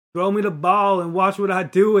Throw me the ball and watch what I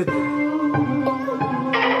do with it. You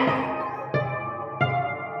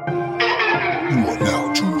are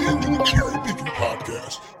now tuned into the CherryPickin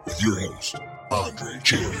podcast with your host, Andre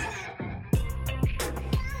Cherry.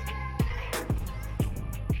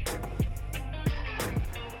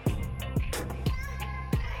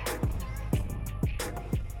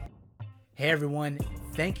 Hey everyone,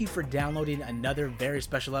 thank you for downloading another very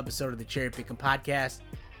special episode of the CherryPickin podcast.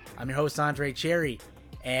 I'm your host, Andre Cherry,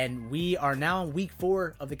 and we are now in week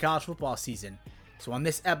 4 of the college football season. So on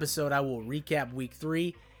this episode, I will recap week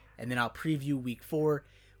 3, and then I'll preview week 4.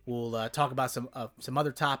 We'll talk about some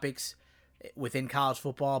other topics within college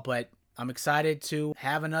football, but I'm excited to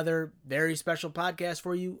have another very special podcast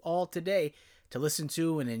for you all today to listen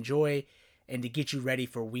to and enjoy and to get you ready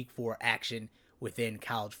for week 4 action within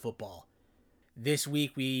college football. This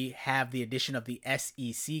week, we have the addition of the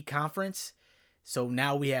SEC conference. So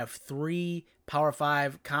now we have 3 Power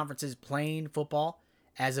 5 conferences playing football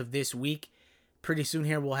as of this week. Pretty soon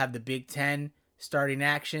here, we'll have the Big Ten starting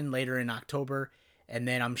action later in October. And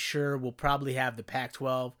then I'm sure we'll probably have the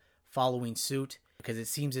Pac-12 following suit, because it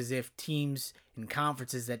seems as if teams and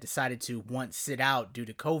conferences that decided to once sit out due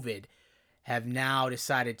to COVID have now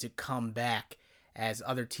decided to come back as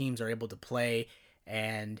other teams are able to play,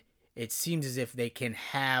 and it seems as if they can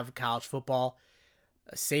have college football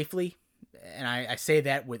safely. And I say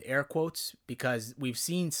that with air quotes because we've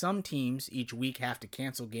seen some teams each week have to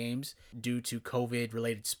cancel games due to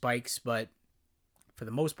COVID-related spikes. But for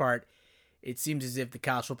the most part, it seems as if the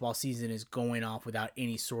college football season is going off without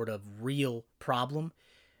any sort of real problem.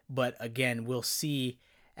 But again, we'll see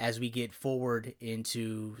as we get forward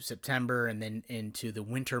into September and then into the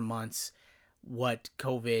winter months what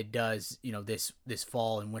COVID does, this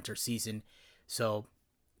fall and winter season. So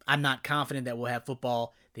I'm not confident that we'll have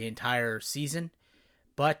football the entire season,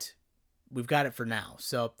 but we've got it for now.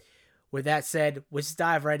 So with that said, let's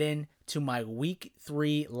dive right in to my week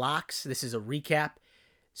 3 locks. This is a recap.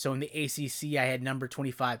 So in the ACC, I had number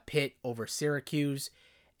 25 Pitt over Syracuse,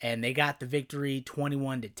 and they got the victory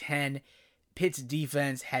 21-10. Pitt's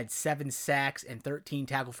defense had 7 sacks and 13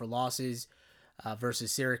 tackle for losses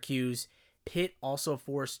versus Syracuse. Pitt also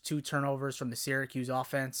forced 2 turnovers from the Syracuse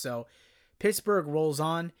offense. So Pittsburgh rolls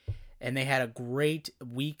on, and they had a great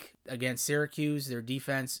week against Syracuse. Their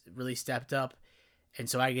defense really stepped up, and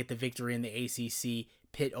so I get the victory in the ACC,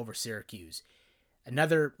 Pitt over Syracuse.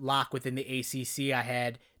 Another lock within the ACC, I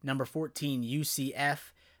had number 14 UCF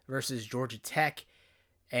versus Georgia Tech,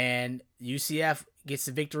 and UCF gets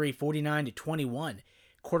the victory 49-21.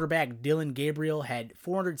 Quarterback Dylan Gabriel had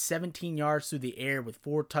 417 yards through the air with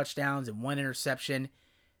 4 touchdowns and 1 interception.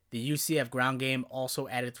 The UCF ground game also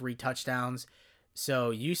added 3 touchdowns.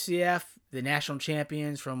 So UCF, the national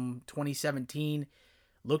champions from 2017,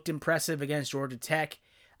 looked impressive against Georgia Tech.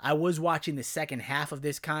 I was watching the second half of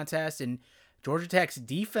this contest, and Georgia Tech's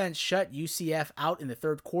defense shut UCF out in the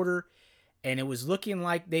third quarter, and it was looking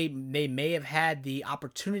like they may have had the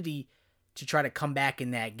opportunity to try to come back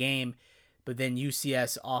in that game. But then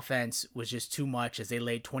UCF's offense was just too much as they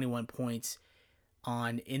laid 21 points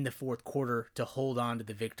on in the fourth quarter to hold on to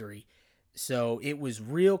the victory. So it was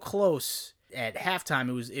real close at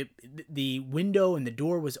halftime. The window and the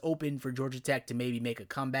door was open for Georgia Tech to maybe make a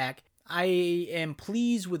comeback. I am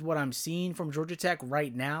pleased with what I'm seeing from Georgia Tech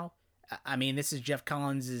right now. I mean, this is Jeff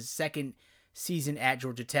Collins' second season at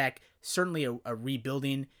Georgia Tech. Certainly a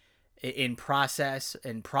rebuilding in process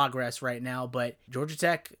and progress right now, but Georgia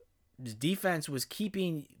Tech, the defense was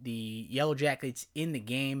keeping the Yellow Jackets in the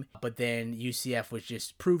game, but then UCF was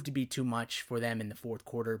just proved to be too much for them in the fourth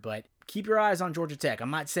quarter. But keep your eyes on Georgia Tech. I'm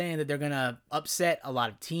not saying that they're going to upset a lot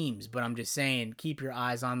of teams, but I'm just saying keep your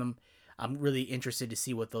eyes on them. I'm really interested to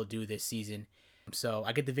see what they'll do this season. So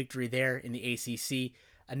I get the victory there in the ACC.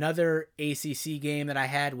 Another ACC game that I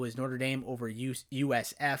had was Notre Dame over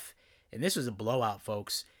USF, and this was a blowout,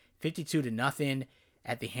 folks. 52-0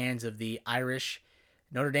 at the hands of the Irish.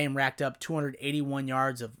 Notre Dame racked up 281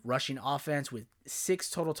 yards of rushing offense with 6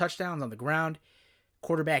 total touchdowns on the ground.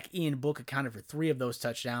 Quarterback Ian Book accounted for 3 of those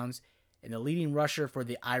touchdowns. And the leading rusher for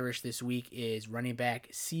the Irish this week is running back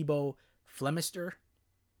Sibo Flemister.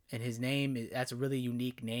 And his name, that's a really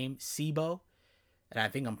unique name, Sibo. And I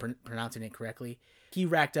think I'm pronouncing it correctly. He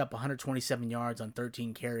racked up 127 yards on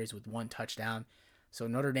 13 carries with 1 touchdown. So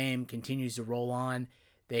Notre Dame continues to roll on.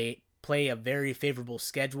 They play a very favorable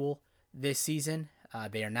schedule this season.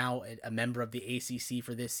 They are now a member of the ACC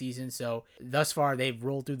for this season. So thus far, they've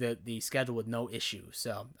rolled through the schedule with no issue.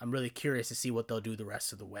 So I'm really curious to see what they'll do the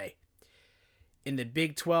rest of the way. In the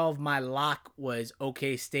Big 12, my lock was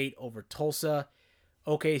OK State over Tulsa.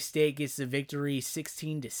 OK State gets the victory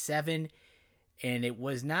 16-7. and it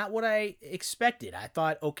was not what I expected. I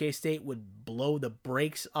thought OK State would blow the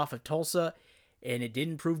brakes off of Tulsa, and it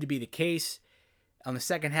didn't prove to be the case. On the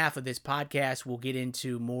second half of this podcast, we'll get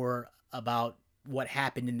into more about what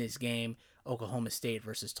happened in this game, Oklahoma State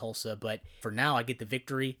versus Tulsa. But for now, I get the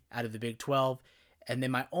victory out of the Big 12. And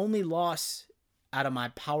then my only loss out of my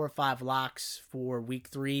Power 5 locks for Week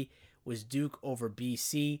 3 was Duke over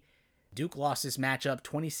BC. Duke lost this matchup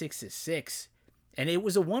 26-6. And it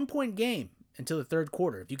was a 1-point game until the third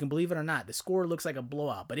quarter. If you can believe it or not, the score looks like a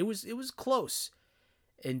blowout, but it was close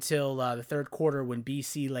until the third quarter when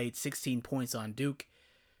BC laid 16 points on Duke.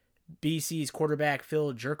 BC's quarterback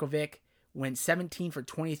Phil Jerkovic went 17 for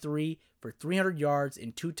 23 for 300 yards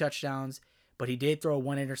and 2 touchdowns, but he did throw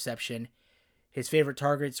 1 interception. His favorite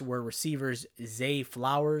targets were receivers Zay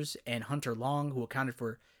Flowers and Hunter Long, who accounted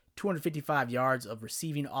for 255 yards of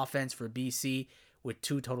receiving offense for BC with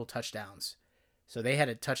 2 total touchdowns. So they had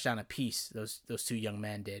a touchdown apiece, those 2 young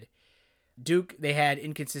men did. Duke, they had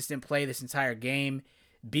inconsistent play this entire game.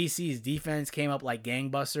 BC's defense came up like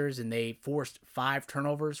gangbusters, and they forced 5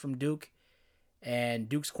 turnovers from Duke. And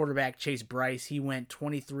Duke's quarterback, Chase Bryce, he went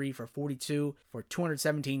 23 for 42 for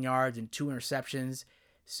 217 yards and 2 interceptions.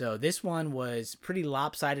 So this one was pretty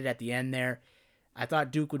lopsided at the end there. I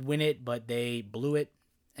thought Duke would win it, but they blew it,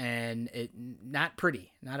 and not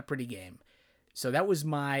a pretty game. So that was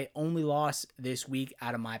my only loss this week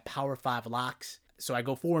out of my Power 5 locks. So I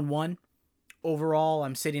go 4-1. Overall,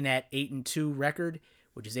 I'm sitting at 8-2 record,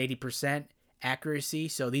 which is 80% accuracy.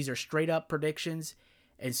 So these are straight up predictions.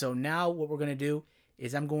 And so now what we're going to do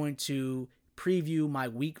is I'm going to preview my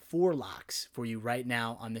Week 4 locks for you right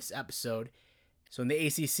now on this episode. So in the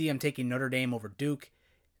ACC, I'm taking Notre Dame over Duke.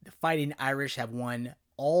 The Fighting Irish have won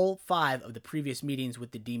all 5 of the previous meetings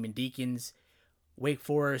with the Demon Deacons. Wake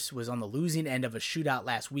Forest was on the losing end of a shootout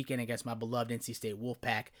last weekend against my beloved NC State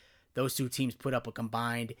Wolfpack. Those 2 teams put up a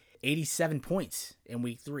combined 87 points in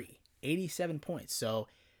Week 3. 87 points. So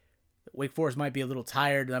Wake Forest might be a little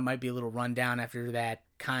tired. That might be a little run down after that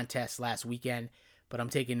contest last weekend. But I'm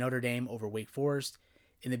taking Notre Dame over Wake Forest.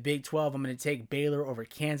 In the Big 12, I'm going to take Baylor over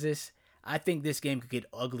Kansas. I think this game could get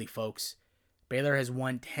ugly, folks. Baylor has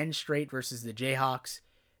won 10 straight versus the Jayhawks.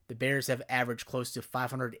 The Bears have averaged close to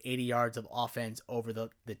 580 yards of offense over the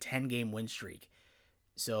 10-game win streak.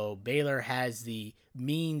 So Baylor has the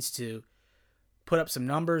means to put up some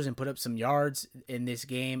numbers and put up some yards in this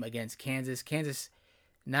game against Kansas. Kansas,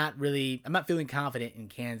 I'm not feeling confident in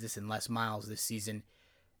Kansas and Les Miles this season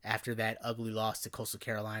after that ugly loss to Coastal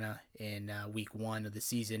Carolina in Week 1 of the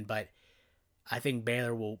season. But I think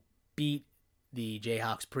Baylor will beat the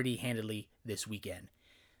Jayhawks pretty handily this weekend.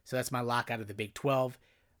 So that's my lock out of the Big 12.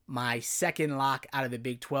 My second lock out of the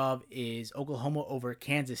Big 12 is Oklahoma over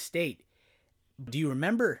Kansas State. Do you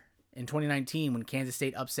remember in 2019 when Kansas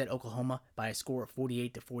State upset Oklahoma by a score of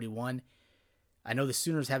 48-41? I know the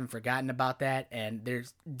Sooners haven't forgotten about that, and they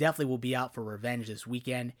definitely will be out for revenge this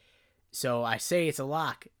weekend. So I say it's a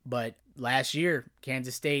lock, but last year,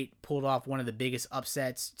 Kansas State pulled off one of the biggest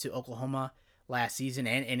upsets to Oklahoma last season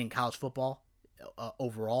and in college football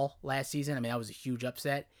overall last season. I mean, that was a huge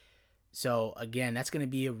upset. So, again, that's going to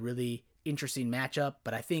be a really interesting matchup,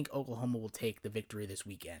 but I think Oklahoma will take the victory this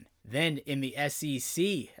weekend. Then in the SEC,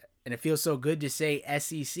 and it feels so good to say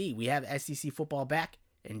SEC, we have SEC football back,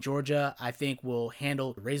 and Georgia, I think, will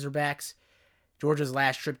handle the Razorbacks. Georgia's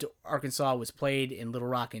last trip to Arkansas was played in Little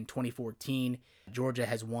Rock in 2014. Georgia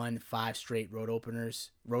has won 5 straight road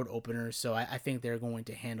openers, so I think they're going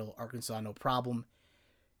to handle Arkansas no problem.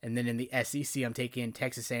 And then in the SEC, I'm taking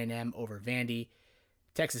Texas A&M over Vandy.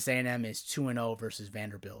 Texas A&M is 2-0 versus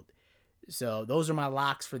Vanderbilt. So those are my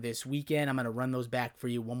locks for this weekend. I'm going to run those back for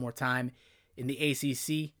you one more time. In the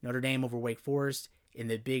ACC, Notre Dame over Wake Forest. In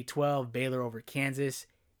the Big 12, Baylor over Kansas.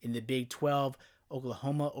 In the Big 12,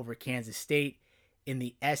 Oklahoma over Kansas State. In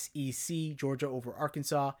the SEC, Georgia over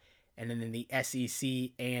Arkansas. And then in the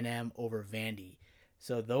SEC, A&M over Vandy.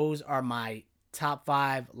 So those are my top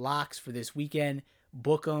 5 locks for this weekend.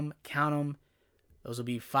 Book them, count them. Those will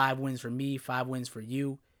be 5 wins for me, 5 wins for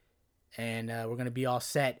you. And we're going to be all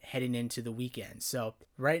set heading into the weekend. So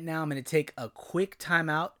right now I'm going to take a quick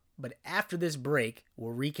timeout. But after this break,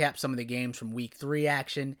 we'll recap some of the games from Week 3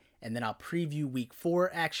 action. And then I'll preview Week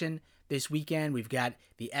 4 action this weekend. We've got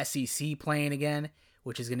the SEC playing again,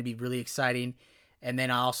 which is going to be really exciting. And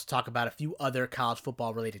then I'll also talk about a few other college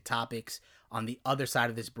football related topics on the other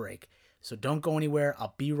side of this break. So don't go anywhere.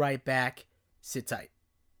 I'll be right back. Sit tight.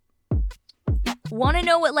 Want to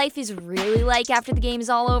know what life is really like after the game is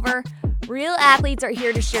all over? Real athletes are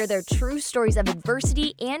here to share their true stories of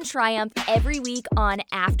adversity and triumph every week on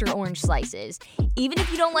After Orange Slices. Even if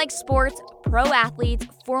you don't like sports, pro athletes,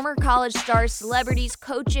 former college stars, celebrities,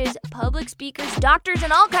 coaches, public speakers, doctors,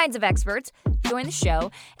 and all kinds of experts join the show,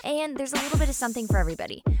 and there's a little bit of something for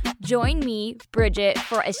everybody. Join me, Bridget,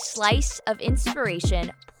 for a slice of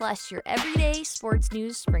inspiration, plus your everyday sports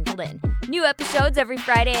news sprinkled in. New episodes every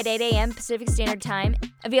Friday at 8 a.m. Pacific Standard Time,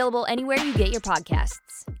 available anywhere you get your podcasts.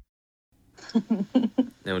 They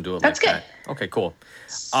don't do it That's like good. that. Okay, cool.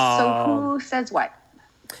 So who says what?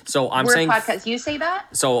 So I'm We're saying a podcast. You say that?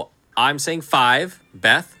 So I'm saying 5.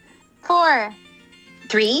 Beth, 4,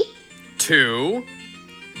 3. 2,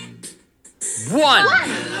 1.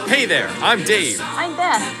 Hey there, I'm Dave, I'm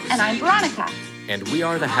Beth. And I'm Veronica. and we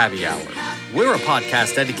are the Happy Hour. We're a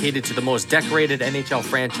podcast dedicated to the most decorated NHL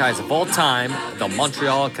franchise of all time, the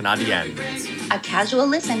Montreal Canadiens. A casual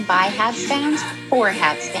listen by Habs fans for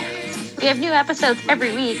Habs fans. We have new episodes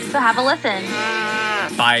every week, so have a listen.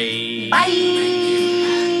 Bye. Bye!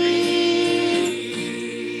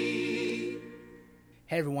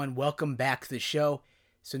 Hey everyone, welcome back to the show.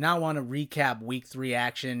 So now I want to recap week 3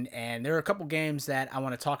 action, and there are a couple games that I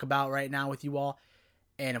want to talk about right now with you all.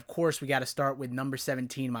 And of course, we got to start with number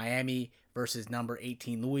 17 Miami versus number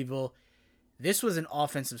 18 Louisville. This was an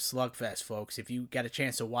offensive slugfest, folks. If you got a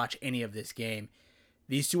chance to watch any of this game,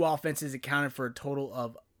 these two offenses accounted for a total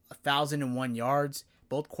of 1,001 yards.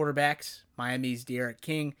 Both quarterbacks, Miami's Derek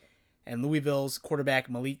King and Louisville's quarterback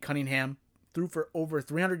Malik Cunningham, threw for over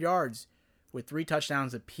 300 yards with 3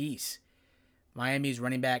 touchdowns apiece. Miami's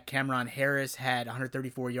running back Cameron Harris had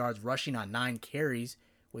 134 yards rushing on 9 carries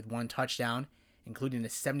with 1 touchdown, including a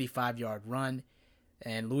 75-yard run.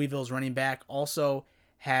 And Louisville's running back also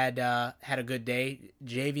had a good day.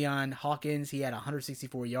 Javion Hawkins, he had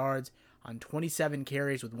 164 yards on 27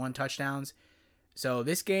 carries with 1 touchdown. So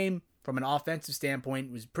this game, from an offensive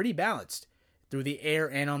standpoint, was pretty balanced through the air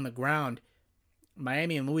and on the ground.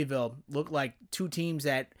 Miami and Louisville look like two teams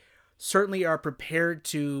that certainly are prepared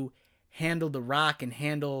to handle the rock and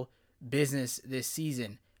handle business this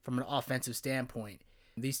season from an offensive standpoint.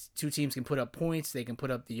 These two teams can put up points. They can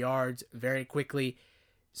put up the yards very quickly.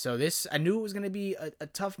 So this, I knew it was going to be a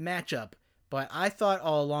tough matchup, but I thought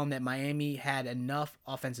all along that Miami had enough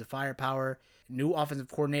offensive firepower. New offensive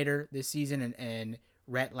coordinator this season and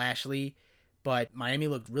Rhett Lashley, but Miami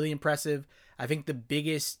looked really impressive. I think the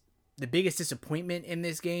biggest disappointment in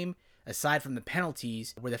this game, aside from the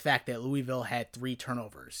penalties, were the fact that Louisville had 3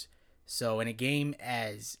 turnovers. So in a game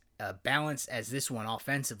as balanced as this one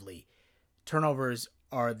offensively, turnovers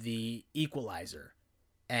are the equalizer.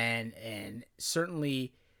 And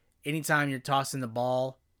certainly anytime you're tossing the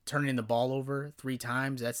ball, turning the ball over 3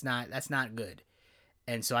 times, that's not good.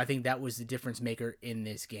 And so I think that was the difference maker in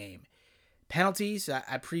this game. Penalties,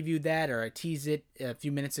 I previewed that, or I teased it a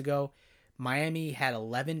few minutes ago. Miami had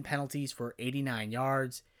 11 penalties for 89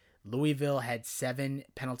 yards. Louisville had 7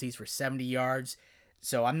 penalties for 70 yards.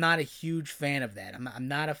 So I'm not a huge fan of that. I'm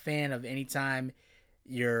not a fan of any time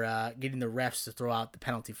you're getting the refs to throw out the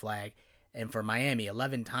penalty flag. And for Miami,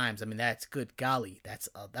 11 times, I mean, that's good golly. That's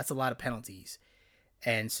a lot of penalties.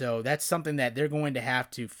 And so that's something that they're going to have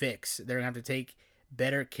to fix. They're going to have to take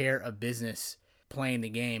better care of business playing the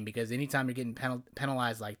game, because anytime you're getting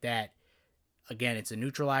penalized like that, again, it's a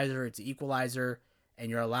neutralizer, it's an equalizer, and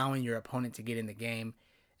you're allowing your opponent to get in the game.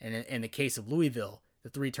 And in the case of Louisville, the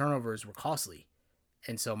 3 turnovers were costly.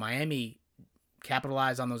 And so Miami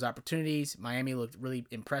capitalized on those opportunities. Miami looked really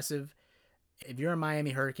impressive. If you're a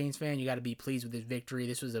Miami Hurricanes fan, you got to be pleased with this victory.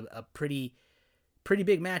 This was a pretty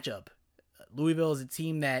big matchup. Louisville is a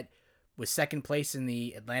team that was second place in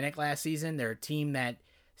the Atlantic last season. They're a team that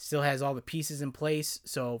still has all the pieces in place.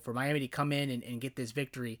 So for Miami to come in and get this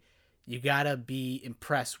victory, you got to be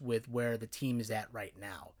impressed with where the team is at right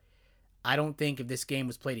now. I don't think if this game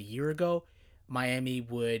was played a year ago, Miami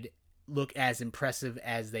would look as impressive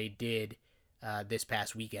as they did this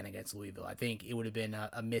past weekend against Louisville. I think it would have been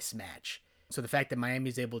a mismatch. So the fact that Miami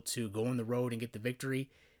is able to go on the road and get the victory,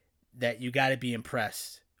 that you got to be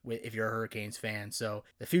impressed with if you're a Hurricanes fan. So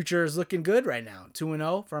the future is looking good right now.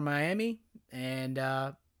 2-0 for Miami, and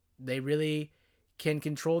they really can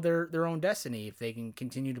control their own destiny if they can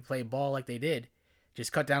continue to play ball like they did.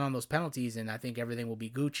 Just cut down on those penalties, and I think everything will be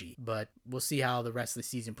Gucci. But we'll see how the rest of the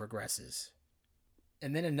season progresses.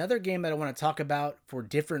 And then another game that I want to talk about for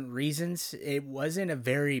different reasons. It wasn't a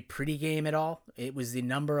very pretty game at all. It was the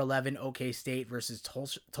number 11 OK State versus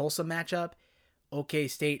Tulsa matchup. OK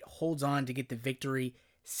State holds on to get the victory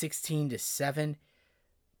 16-7,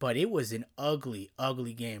 but it was an ugly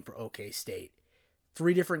game for OK State.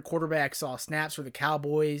 3 different quarterbacks saw snaps for the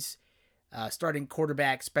Cowboys. Starting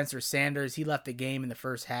quarterback Spencer Sanders, he left the game in the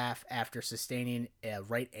first half after sustaining a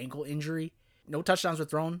right ankle injury. No touchdowns were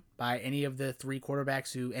thrown by any of the 3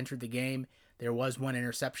 quarterbacks who entered the game. There was 1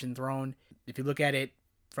 interception thrown. If you look at it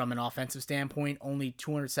from an offensive standpoint, only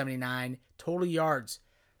 279 total yards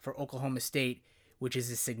for Oklahoma State, which is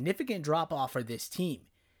a significant drop-off for this team.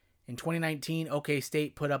 In 2019, OK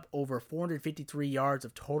State put up over 453 yards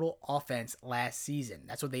of total offense last season.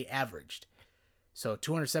 That's what they averaged. So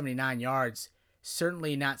 279 yards,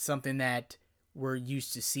 certainly not something that we're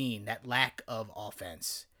used to seeing, that lack of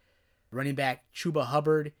offense. Running back Chuba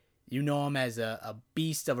Hubbard, you know him as a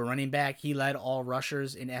beast of a running back. He led all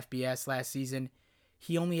rushers in FBS last season.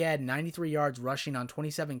 He only had 93 yards rushing on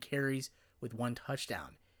 27 carries with 1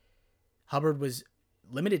 touchdown. Hubbard was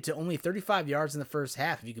limited to only 35 yards in the first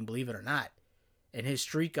half, if you can believe it or not. And his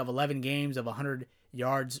streak of 11 games of 100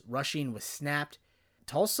 yards rushing was snapped.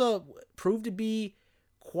 Tulsa proved to be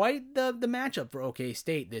quite the matchup for OK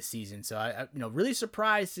State this season. So I really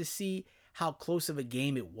surprised to see how close of a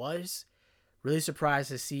game it was. Really surprised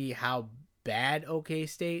to see how bad OK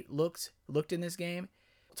State looked in this game.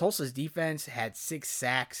 Tulsa's defense had 6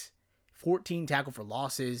 sacks, 14 tackle for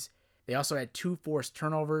losses. They also had 2 forced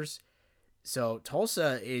turnovers. So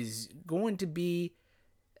Tulsa is going to be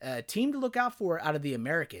a team to look out for out of the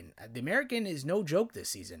American. The American is no joke this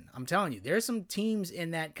season. I'm telling you, there's some teams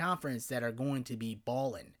in that conference that are going to be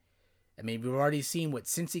balling. I mean, we've already seen what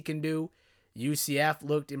Cincy can do. UCF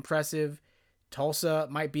looked impressive. Tulsa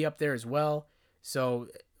might be up there as well. So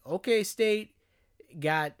OK State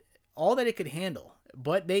got all that it could handle,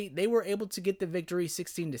 but they were able to get the victory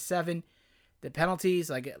 16-7. The penalties,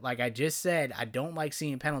 like I just said, I don't like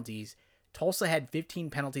seeing penalties. Tulsa had 15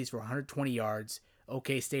 penalties for 120 yards.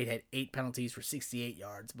 OK State had 8 penalties for 68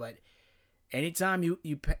 yards. But anytime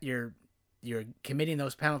you're committing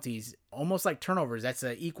those penalties, almost like turnovers, that's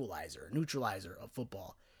an equalizer, neutralizer of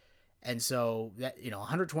football. And so that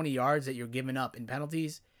 120 yards that you're giving up in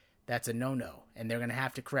penalties, that's a no-no. And they're going to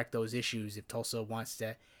have to correct those issues if Tulsa wants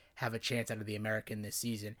to have a chance out of the American this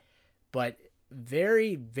season. But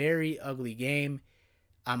very, very ugly game.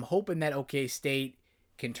 I'm hoping that OK State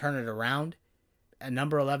can turn it around. A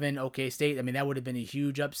number 11 OK State, I mean, that would have been a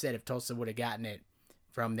huge upset if Tulsa would have gotten it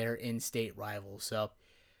from their in-state rivals. So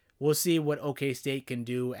we'll see what OK State can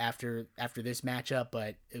do after this matchup,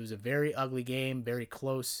 but it was a very ugly game, very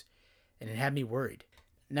close, and it had me worried.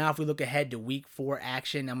 Now, if we look ahead to Week 4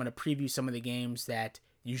 action, I'm going to preview some of the games that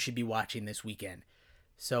you should be watching this weekend.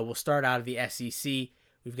 So we'll start out of the SEC.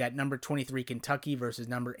 We've got number 23 Kentucky versus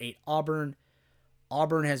number 8 Auburn.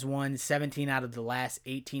 Auburn has won 17 out of the last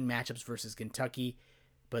 18 matchups versus Kentucky,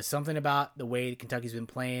 but something about the way Kentucky's been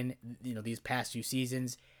playing, these past few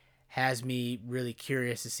seasons has me really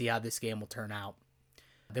curious to see how this game will turn out.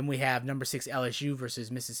 Then we have number 6 LSU versus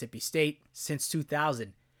Mississippi State. Since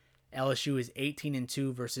 2000, LSU is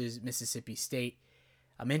 18-2 versus Mississippi State.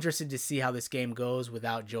 I'm interested to see how this game goes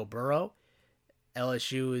without Joe Burrow.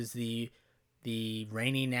 LSU is the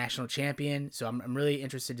reigning national champion, so I'm really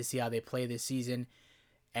interested to see how they play this season.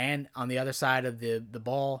 And on the other side of the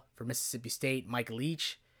ball for Mississippi State, Mike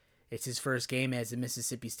Leach, it's his first game as the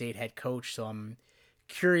Mississippi State head coach, so I'm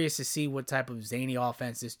curious to see what type of zany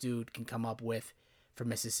offense this dude can come up with for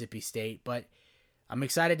Mississippi State. But I'm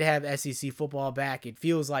excited to have SEC football back. It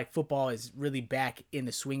feels like football is really back in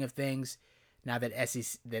the swing of things now that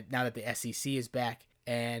the SEC is back.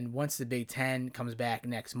 And once the Big Ten comes back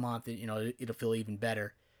next month, it'll feel even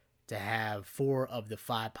better to have 4 of the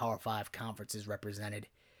 5 Power 5 conferences represented.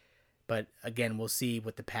 But again, we'll see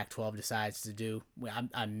what the Pac-12 decides to do.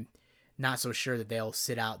 I'm not so sure that they'll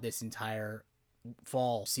sit out this entire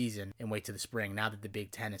fall season and wait to the spring now that the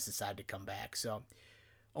Big Ten has decided to come back. So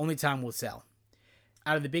only time will tell.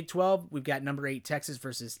 Out of the Big 12, we've got number 8 Texas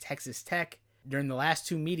versus Texas Tech. During the last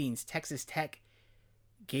 2 meetings, Texas Tech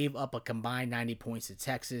gave up a combined 90 points to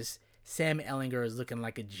Texas. Sam Ehlinger is looking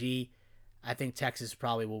like a G. I think Texas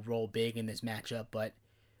probably will roll big in this matchup, but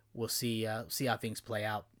we'll see how things play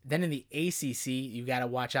out. Then in the ACC, you got to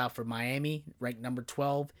watch out for Miami, ranked number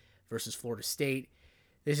 12, versus Florida State.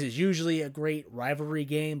 This is usually a great rivalry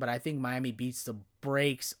game, but I think Miami beats the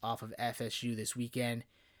brakes off of FSU this weekend.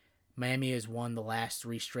 Miami has won the last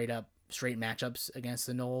 3 straight matchups against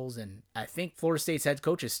the Noles, and I think Florida State's head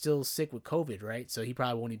coach is still sick with COVID, right? So he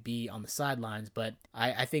probably won't be on the sidelines, but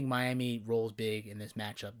I think Miami rolls big in this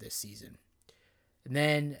matchup this season. And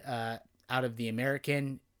then out of the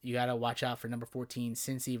American, you got to watch out for number 14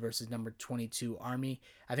 Cincy versus number 22 Army.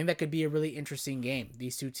 I think that could be a really interesting game.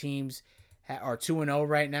 These two teams are 2-0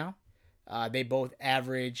 right now. They both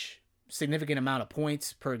average significant amount of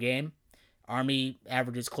points per game. Army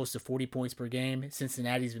averages close to 40 points per game.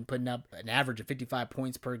 Cincinnati's been putting up an average of 55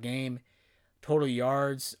 points per game. Total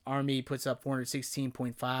yards, Army puts up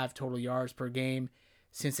 416.5 total yards per game.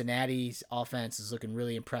 Cincinnati's offense is looking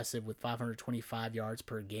really impressive with 525 yards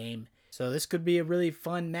per game. So this could be a really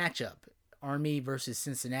fun matchup, Army versus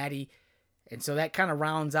Cincinnati. And so that kind of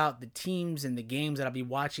rounds out the teams and the games that I'll be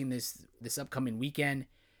watching this upcoming weekend.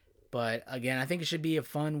 But again, I think it should be a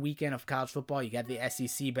fun weekend of college football. You got the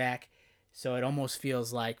SEC back, so it almost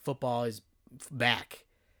feels like football is back,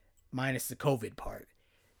 minus the COVID part.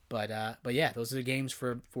 But yeah, those are the games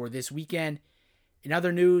for this weekend. In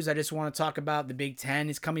other news, I just want to talk about the Big Ten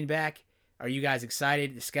is coming back. Are you guys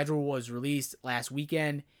excited? The schedule was released last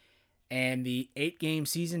weekend, and the 8-game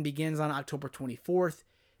season begins on October 24th.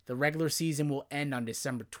 The regular season will end on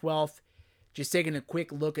December 12th. Just taking a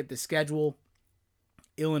quick look at the schedule,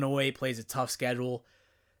 Illinois plays a tough schedule.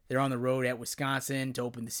 They're on the road at Wisconsin to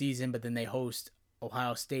open the season, but then they host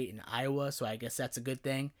Ohio State and Iowa, so I guess that's a good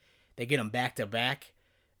thing. They get them back-to-back.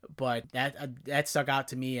 But that stuck out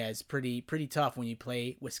to me as pretty tough when you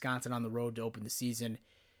play Wisconsin on the road to open the season.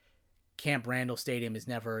 Camp Randall Stadium is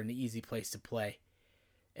never an easy place to play.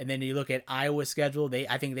 And then you look at Iowa's schedule.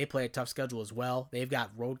 I think they play a tough schedule as well. They've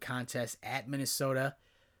got road contests at Minnesota,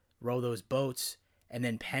 row those boats, and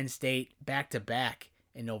then Penn State back-to-back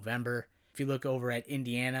in November. If you look over at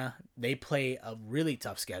Indiana, they play a really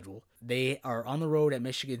tough schedule. They are on the road at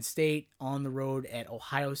Michigan State, on the road at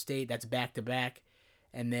Ohio State. That's back-to-back.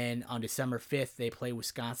 And then on December 5th, they play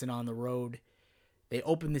Wisconsin on the road. They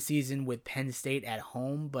open the season with Penn State at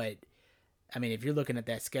home, but, I mean, if you're looking at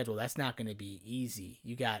that schedule, that's not going to be easy.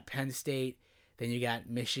 You got Penn State, then you got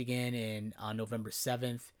Michigan on November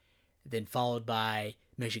 7th, then followed by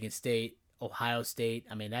Michigan State, Ohio State.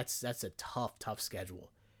 I mean, that's a tough schedule.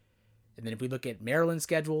 And then if we look at Maryland's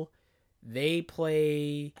schedule, they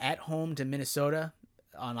play at home to Minnesota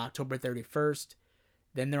on October 31st.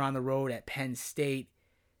 Then they're on the road at Penn State.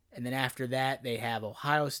 And then after that, they have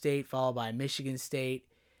Ohio State, followed by Michigan State.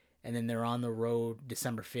 And then they're on the road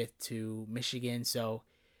December 5th to Michigan. So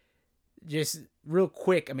just real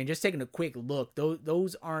quick, I mean, just taking a quick look,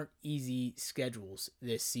 those aren't easy schedules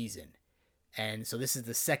this season. And so this is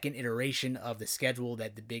the second iteration of the schedule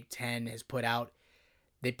that the Big Ten has put out.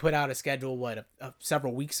 They put out a schedule,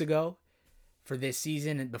 several weeks ago for this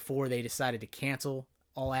season, and before they decided to cancel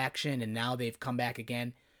all action, and now they've come back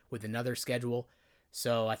again with another schedule.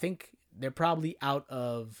 So I think they're probably out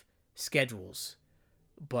of schedules,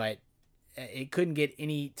 but it couldn't get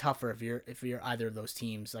any tougher if you're either of those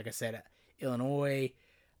teams. Like I said, Illinois,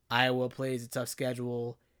 Iowa plays a tough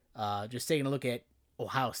schedule. Just taking a look at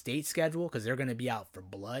Ohio State's schedule, because they're going to be out for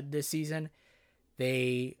blood this season.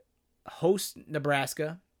 They host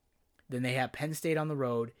Nebraska, then they have Penn State on the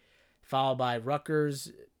road, followed by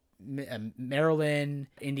Rutgers, Maryland,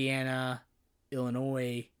 Indiana,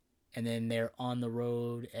 Illinois, and then they're on the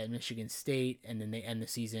road at Michigan State, and then they end the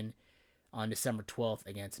season on December 12th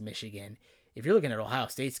against Michigan. If you're looking at Ohio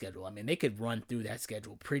State's schedule, I mean, they could run through that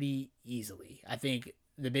schedule pretty easily. I think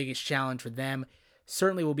the biggest challenge for them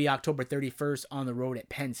certainly will be October 31st on the road at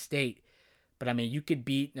Penn State. But, I mean, you could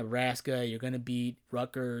beat Nebraska. You're going to beat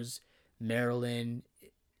Rutgers, Maryland,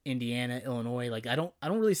 Indiana, Illinois. Like, I don't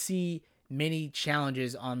really see many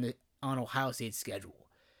challenges on Ohio State's schedule.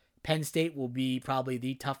 Penn State will be probably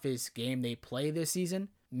the toughest game they play this season.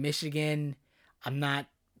 Michigan, I'm not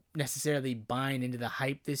necessarily buying into the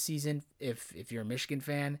hype this season if you're a Michigan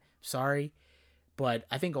fan. Sorry. But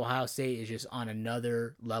I think Ohio State is just on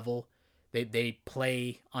another level. They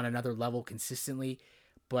play on another level consistently.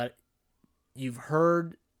 But you've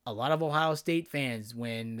heard a lot of Ohio State fans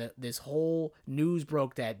when this whole news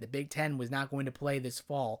broke that the Big Ten was not going to play this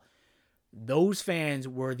fall. Those fans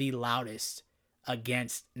were the loudest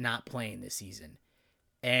against not playing this season.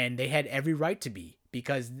 And they had every right to be,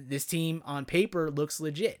 because this team on paper looks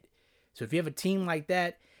legit. So if you have a team like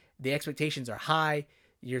that, the expectations are high.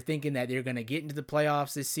 You're thinking that they're going to get into the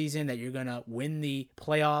playoffs this season, that you're going to win the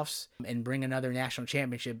playoffs and bring another national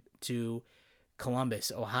championship to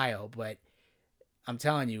Columbus, Ohio. But I'm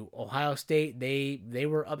telling you, Ohio State, they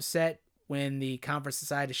were upset when the conference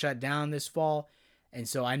decided to shut down this fall. And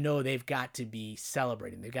so I know they've got to be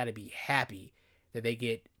celebrating. They've got to be happy that they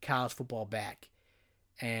get college football back.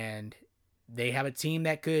 And they have a team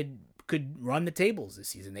that could run the tables this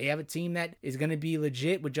season. They have a team that is going to be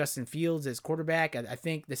legit with Justin Fields as quarterback. I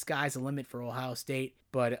think the sky's the limit for Ohio State.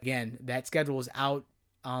 But again, that schedule is out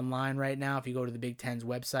online right now. If you go to the Big Ten's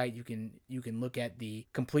website, you can look at the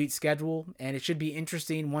complete schedule. And it should be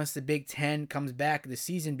interesting once the Big Ten comes back this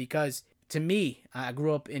season, because to me, I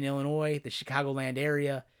grew up in Illinois, the Chicagoland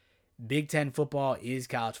area. Big Ten football is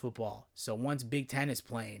college football. So once Big Ten is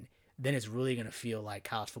playing, then it's really going to feel like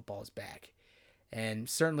college football is back. And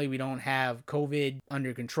certainly we don't have COVID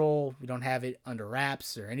under control. We don't have it under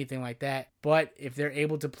wraps or anything like that. But if they're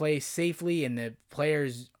able to play safely and the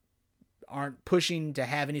players aren't pushing to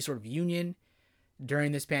have any sort of union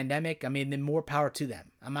during this pandemic, I mean, then more power to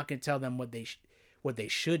them. I'm not going to tell them what they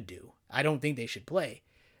should do. I don't think they should play.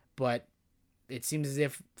 But it seems as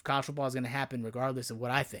if college football is going to happen regardless of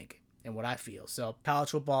what I think and what I feel. So college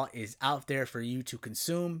football is out there for you to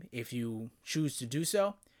consume if you choose to do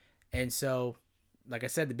so. And so, like I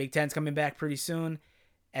said, the Big Ten's coming back pretty soon.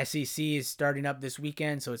 SEC is starting up this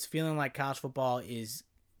weekend, so it's feeling like college football is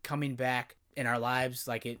coming back in our lives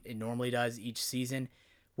like it normally does each season.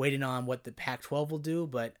 Waiting on what the Pac-12 will do,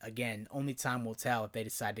 but again, only time will tell if they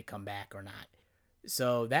decide to come back or not.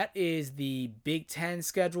 So that is the Big Ten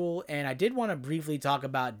schedule, and I did want to briefly talk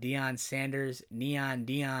about Deion Sanders, Neon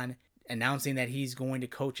Deion, announcing that he's going to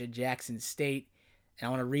coach at Jackson State. And I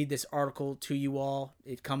want to read this article to you all.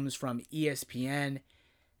 It comes from ESPN,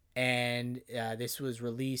 and this was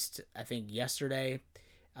released, I think, yesterday.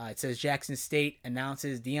 It says Jackson State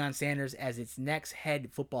announces Deion Sanders as its next head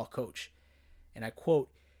football coach. And I quote,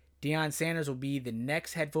 Deion Sanders will be the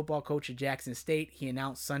next head football coach at Jackson State, he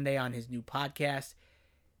announced Sunday on his new podcast.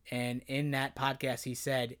 And in that podcast, he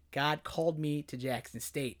said, God called me to Jackson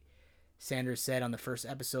State. Sanders said on the first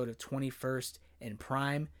episode of 21st and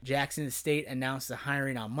Prime. Jackson State announced the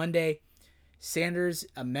hiring on Monday. Sanders,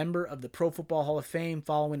 a member of the Pro Football Hall of Fame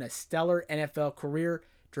following a stellar NFL career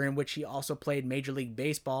during which he also played Major League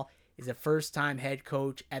Baseball, is a first-time head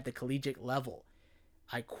coach at the collegiate level.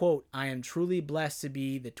 I quote, I am truly blessed to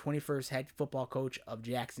be the 21st head football coach of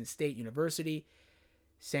Jackson State University,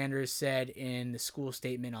 Sanders said in the school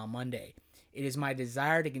statement on Monday. It is my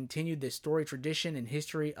desire to continue this storied tradition and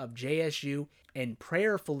history of JSU and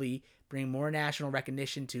prayerfully bring more national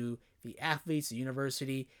recognition to the athletes, the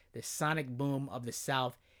university, the sonic boom of the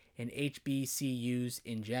South, and HBCUs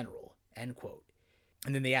in general, end quote.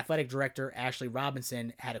 And then the athletic director, Ashley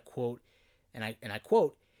Robinson, had a quote, and I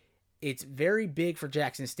quote, it's very big for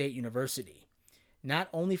Jackson State University. Not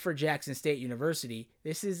only for Jackson State University,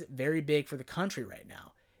 this is very big for the country right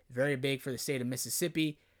now. Very big for the state of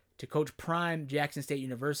Mississippi. To coach prime Jackson State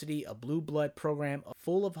University, a blue blood program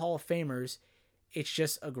full of Hall of Famers, it's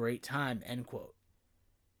just a great time, end quote.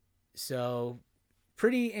 So,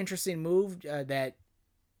 pretty interesting move that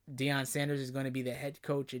Deion Sanders is going to be the head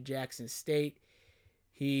coach at Jackson State.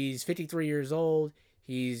 He's 53 years old.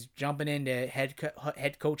 He's jumping into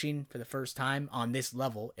head coaching for the first time on this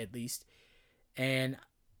level, at least. And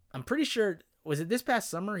I'm pretty sure, was it this past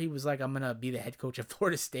summer, he was like, I'm going to be the head coach of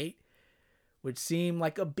Florida State, which seemed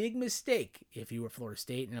like a big mistake if you were Florida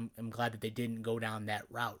State, and I'm glad that they didn't go down that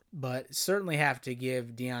route. But certainly have to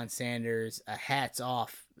give Deion Sanders a hats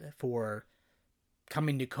off for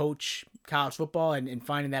coming to coach college football and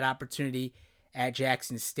finding that opportunity at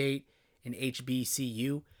Jackson State and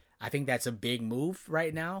HBCU. I think that's a big move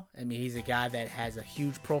right now. I mean, he's a guy that has a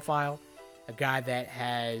huge profile, a guy that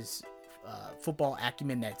has football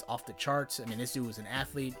acumen that's off the charts. I mean, this dude was an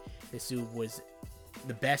athlete. This dude was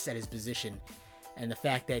the best at his position. And the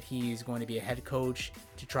fact that he's going to be a head coach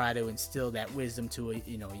to try to instill that wisdom to a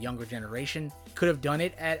younger generation. Could have done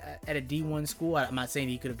it at a D1 school. I'm not saying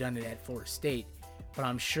he could have done it at Florida State, but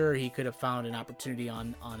I'm sure he could have found an opportunity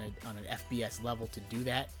on an FBS level to do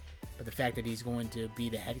that. But the fact that he's going to be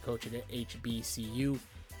the head coach at HBCU,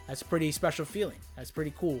 that's a pretty special feeling. That's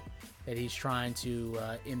pretty cool that he's trying to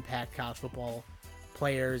impact college football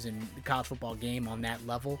players and the college football game on that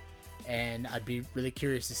level. And I'd be really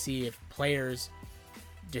curious to see if players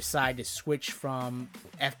decide to switch from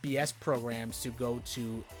FBS programs to go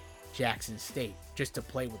to Jackson State just to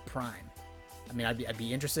play with Prime. I mean, I'd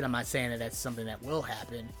be interested. I'm not saying that that's something that will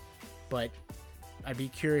happen, but I'd be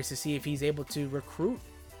curious to see if he's able to recruit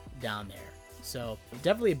down there. So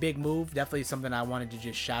definitely a big move. Definitely something I wanted to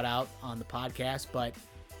just shout out on the podcast. But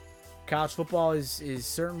college football is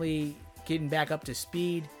certainly getting back up to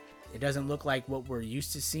speed. It doesn't look like what we're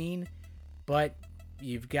used to seeing, but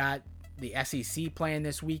you've got the SEC playing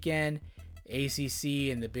this weekend.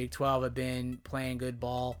 ACC and the Big 12 have been playing good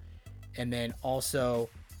ball. And then also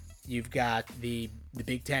you've got the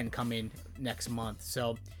Big 10 coming next month.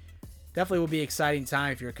 So definitely will be an exciting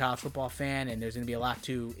time if you're a college football fan, and there's going to be a lot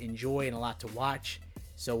to enjoy and a lot to watch.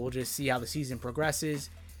 So we'll just see how the season progresses.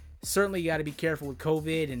 Certainly you got to be careful with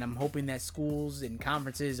COVID, and I'm hoping that schools and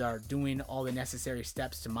conferences are doing all the necessary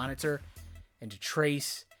steps to monitor and to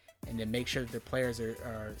trace and to make sure that their players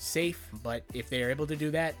are safe. But if they're able to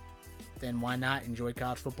do that, then why not enjoy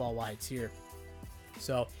college football while it's here?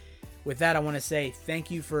 So with that, I want to say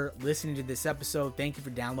thank you for listening to this episode. Thank you for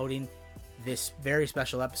downloading this very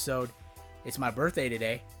special episode. It's my birthday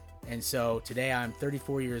today, and so today I'm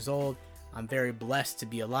 34 years old. I'm very blessed to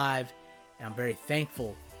be alive, and I'm very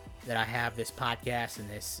thankful that I have this podcast and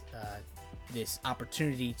this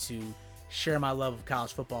opportunity to share my love of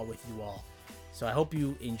college football with you all. So I hope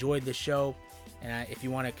you enjoyed this show, and if you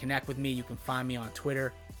want to connect with me, you can find me on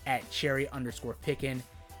Twitter at @Cherry_Pickin.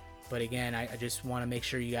 But again, I just want to make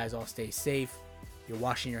sure you guys all stay safe. You're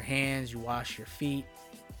washing your hands, you wash your feet,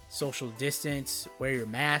 social distance, wear your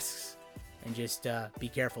masks, and just be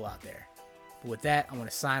careful out there. But with that, I want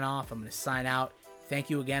to sign off. I'm going to sign out. Thank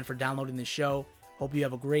you again for downloading the show. Hope you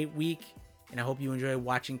have a great week, and I hope you enjoy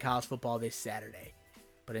watching college football this Saturday.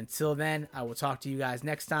 But until then, I will talk to you guys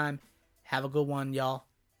next time. Have a good one, y'all.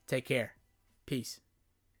 Take care. Peace.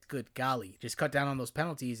 Good golly. Just cut down on those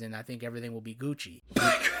penalties, and I think everything will be Gucci.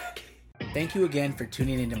 Thank you again for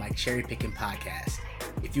tuning into my Cherry Pickin' podcast.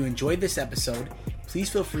 If you enjoyed this episode, please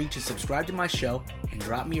feel free to subscribe to my show and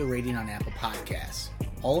drop me a rating on Apple Podcasts.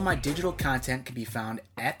 All of my digital content can be found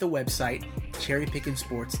at the website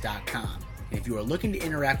CherryPickinSports.com. And if you are looking to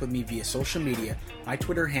interact with me via social media, my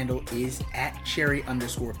Twitter handle is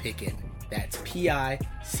 @Cherry_Pickin. That's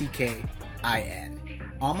PICKIN.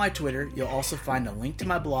 On my Twitter, you'll also find a link to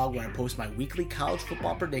my blog where I post my weekly college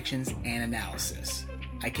football predictions and analysis.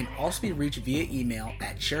 I can also be reached via email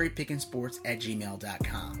at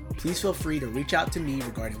cherrypickinsports@gmail.com. Please feel free to reach out to me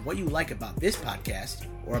regarding what you like about this podcast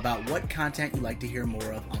or about what content you'd like to hear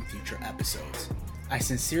more of on future episodes. I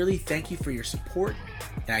sincerely thank you for your support,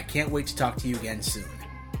 and I can't wait to talk to you again soon.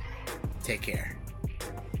 Take care.